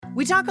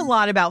We talk a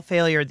lot about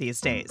failure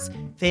these days.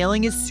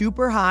 Failing is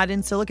super hot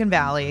in Silicon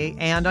Valley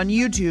and on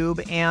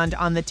YouTube and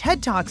on the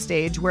TED Talk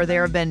stage, where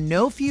there have been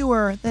no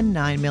fewer than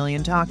 9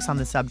 million talks on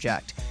the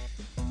subject.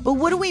 But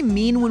what do we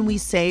mean when we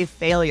say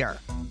failure?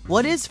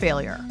 What is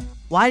failure?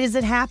 Why does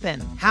it happen?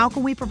 How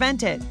can we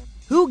prevent it?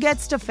 Who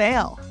gets to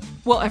fail?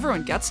 Well,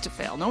 everyone gets to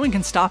fail. No one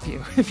can stop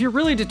you if you're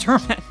really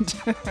determined.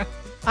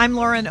 I'm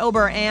Lauren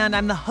Ober, and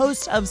I'm the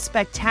host of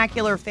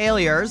Spectacular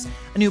Failures,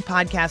 a new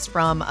podcast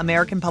from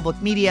American Public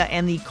Media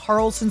and the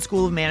Carlson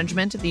School of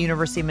Management at the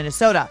University of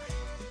Minnesota.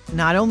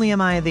 Not only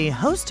am I the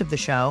host of the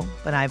show,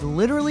 but I've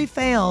literally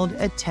failed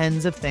at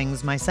tens of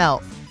things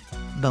myself.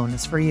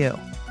 Bonus for you.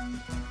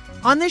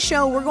 On this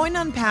show, we're going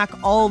to unpack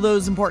all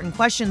those important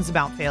questions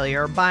about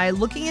failure by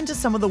looking into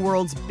some of the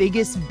world's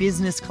biggest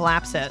business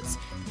collapses.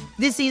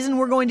 This season,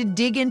 we're going to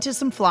dig into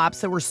some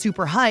flops that were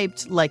super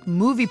hyped, like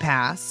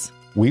MoviePass.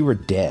 We were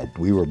dead.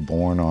 We were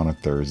born on a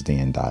Thursday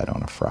and died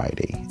on a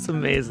Friday. It's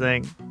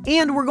amazing.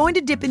 And we're going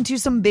to dip into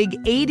some big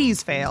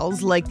 80s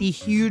fails, like the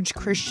huge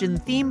Christian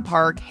theme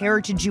park,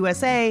 Heritage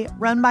USA,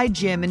 run by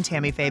Jim and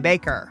Tammy Faye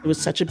Baker. It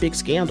was such a big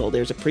scandal.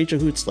 There's a preacher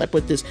who'd slept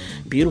with this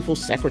beautiful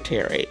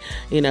secretary,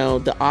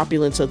 the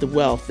opulence of the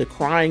wealth, the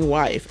crying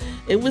wife.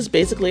 It was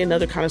basically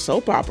another kind of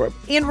soap opera.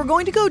 And we're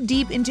going to go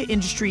deep into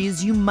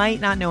industries you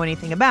might not know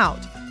anything about,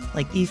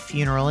 like the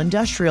funeral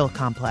industrial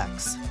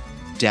complex.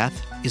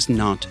 Death is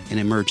not an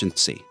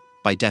emergency.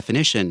 By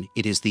definition,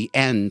 it is the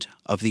end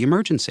of the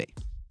emergency.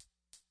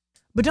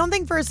 But don't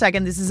think for a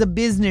second this is a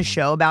business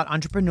show about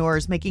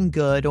entrepreneurs making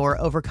good or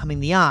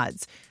overcoming the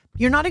odds.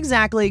 You're not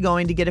exactly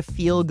going to get a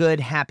feel-good,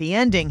 happy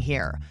ending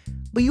here,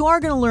 but you are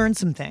going to learn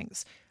some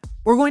things.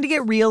 We're going to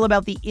get real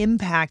about the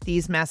impact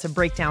these massive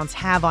breakdowns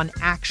have on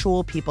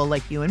actual people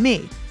like you and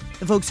me,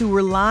 the folks who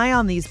rely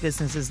on these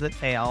businesses that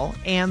fail,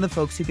 and the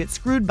folks who get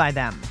screwed by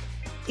them.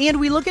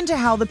 And we look into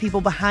how the people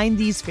behind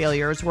these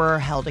failures were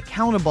held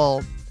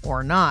accountable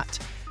or not.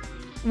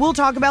 We'll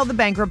talk about the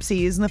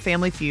bankruptcies and the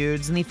family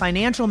feuds and the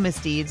financial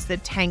misdeeds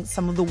that tanked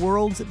some of the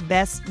world's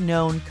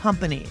best-known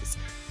companies.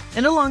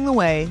 And along the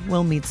way,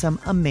 we'll meet some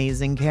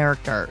amazing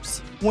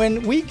characters.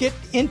 When we get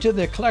into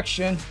the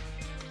collection,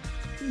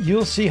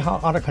 you'll see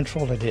how out of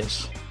control it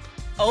is.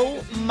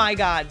 Oh my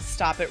God,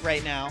 stop it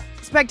right now.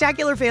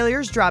 Spectacular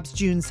Failures drops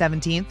June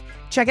 17th.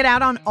 Check it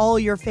out on all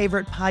your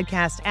favorite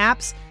podcast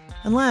apps.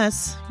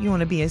 Unless you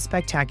want to be a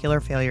spectacular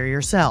failure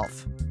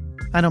yourself.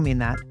 I don't mean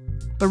that.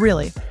 But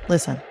really,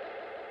 listen.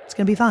 It's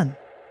going to be fun.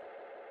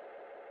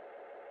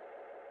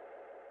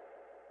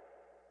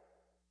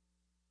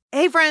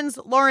 Hey friends,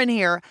 Lauren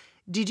here.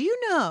 Did you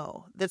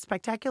know that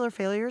Spectacular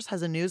Failures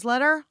has a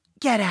newsletter?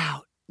 Get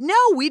out. No,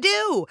 we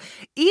do.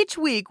 Each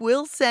week,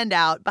 we'll send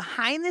out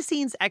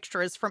behind-the-scenes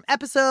extras from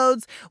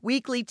episodes,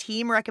 weekly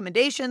team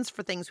recommendations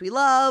for things we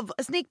love,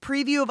 a sneak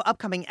preview of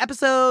upcoming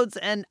episodes,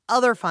 and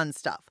other fun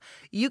stuff.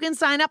 You can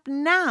sign up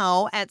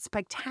now at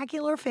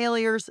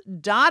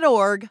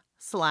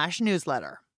spectacularfailures.org/newsletter.